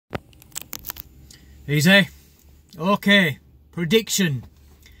Easy. Okay, prediction.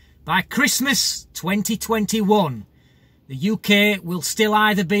 By Christmas 2021, the UK will still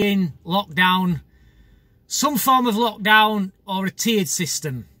either be in lockdown, some form of lockdown, or a tiered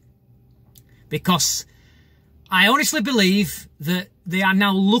system. Because I honestly believe that they are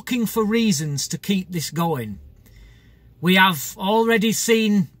now looking for reasons to keep this going. We have already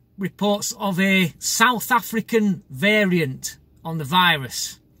seen reports of a South African variant on the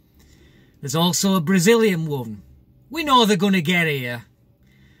virus. There's also a Brazilian one. We know they're going to get here.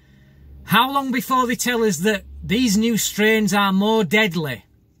 How long before they tell us that these new strains are more deadly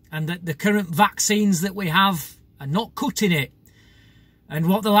and that the current vaccines that we have are not cutting it? And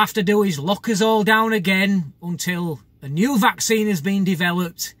what they'll have to do is lock us all down again until a new vaccine has been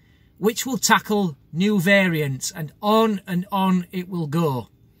developed, which will tackle new variants, and on it will go.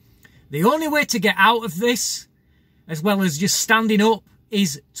 The only way to get out of this, as well as just standing up,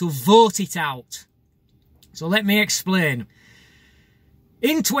 is to vote it out. So let me explain.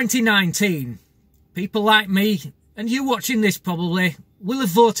 In 2019, people like me, and you watching this probably, will have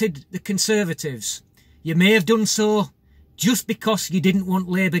voted the Conservatives. You may have done so just because you didn't want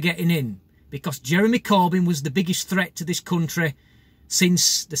Labour getting in, because Jeremy Corbyn was the biggest threat to this country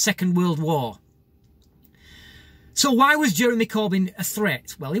since the Second World War. So why was Jeremy Corbyn a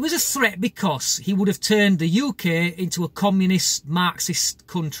threat? Well, he was a threat because he would have turned the UK into a communist, Marxist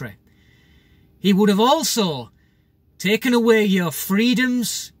country. He would have also taken away your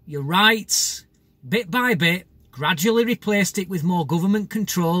freedoms, your rights, bit by bit, gradually replaced it with more government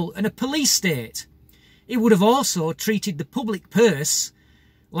control and a police state. He would have also treated the public purse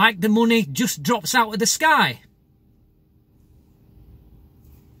like the money just drops out of the sky.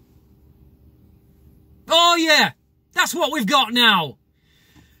 Oh yeah, that's what we've got now.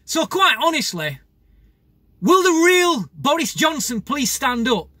 So quite honestly, will the real Boris Johnson please stand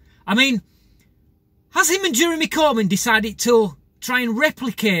up? I mean, has him and Jeremy Corbyn decided to try and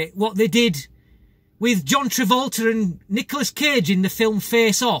replicate what they did with John Travolta and Nicolas Cage in the film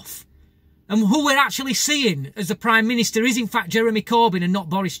Face Off? And who we're actually seeing as the Prime Minister is in fact Jeremy Corbyn and not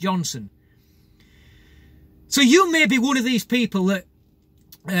Boris Johnson. So you may be one of these people that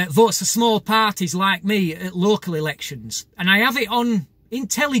votes for small parties like me at local elections. And I have it on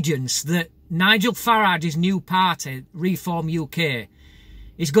intelligence that Nigel Farage's new party, Reform UK,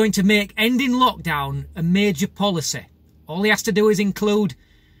 is going to make ending lockdown a major policy. All he has to do is include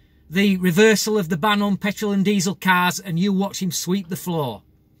the reversal of the ban on petrol and diesel cars, and you watch him sweep the floor.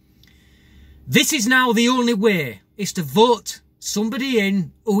 This is now the only way, is to vote somebody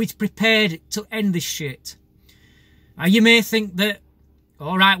in who is prepared to end this shit. Now you may think that,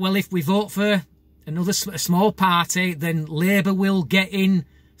 all right, well, if we vote for another small party, then Labour will get in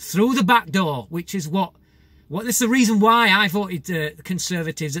through the back door, which is what is the reason why I voted the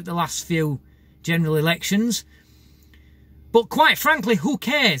Conservatives at the last few general elections. But quite frankly, who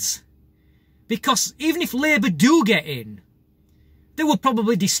cares? Because even if Labour do get in, they will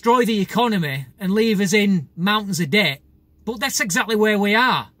probably destroy the economy and leave us in mountains of debt. But that's exactly where we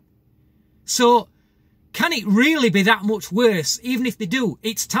are. So, can it really be that much worse, even if they do?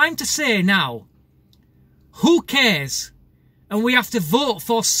 It's time to say now, who cares? And we have to vote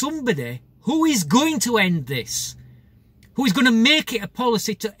for somebody who is going to end this, who is going to make it a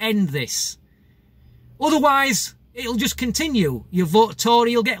policy to end this. Otherwise, it'll just continue. You vote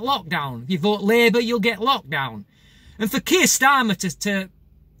Tory, you'll get lockdown. You vote Labour, you'll get lockdown. And for Keir Starmer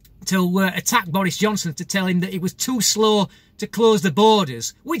to attack Boris Johnson, to tell him that he was too slow to close the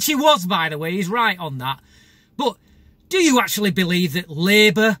borders, which he was, by the way, he's right on that. But do you actually believe that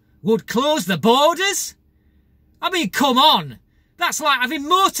Labour would close the borders? I mean, come on. That's like having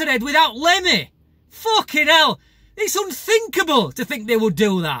Motorhead without Lemmy. Fucking hell. It's unthinkable to think they would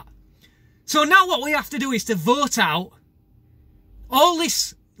do that. So now what we have to do is to vote out all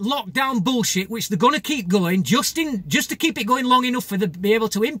this lockdown bullshit, which they're going to keep going, just to keep it going long enough for them to be able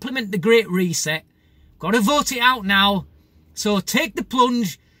to implement the Great Reset. Got to vote it out now. So take the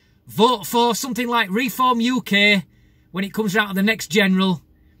plunge, vote for something like Reform UK when it comes out of the next general,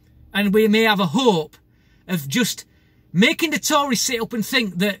 and we may have a hope of just making the Tories sit up and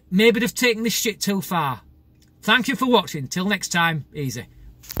think that maybe they've taken this shit too far. Thank you for watching. Till next time, easy.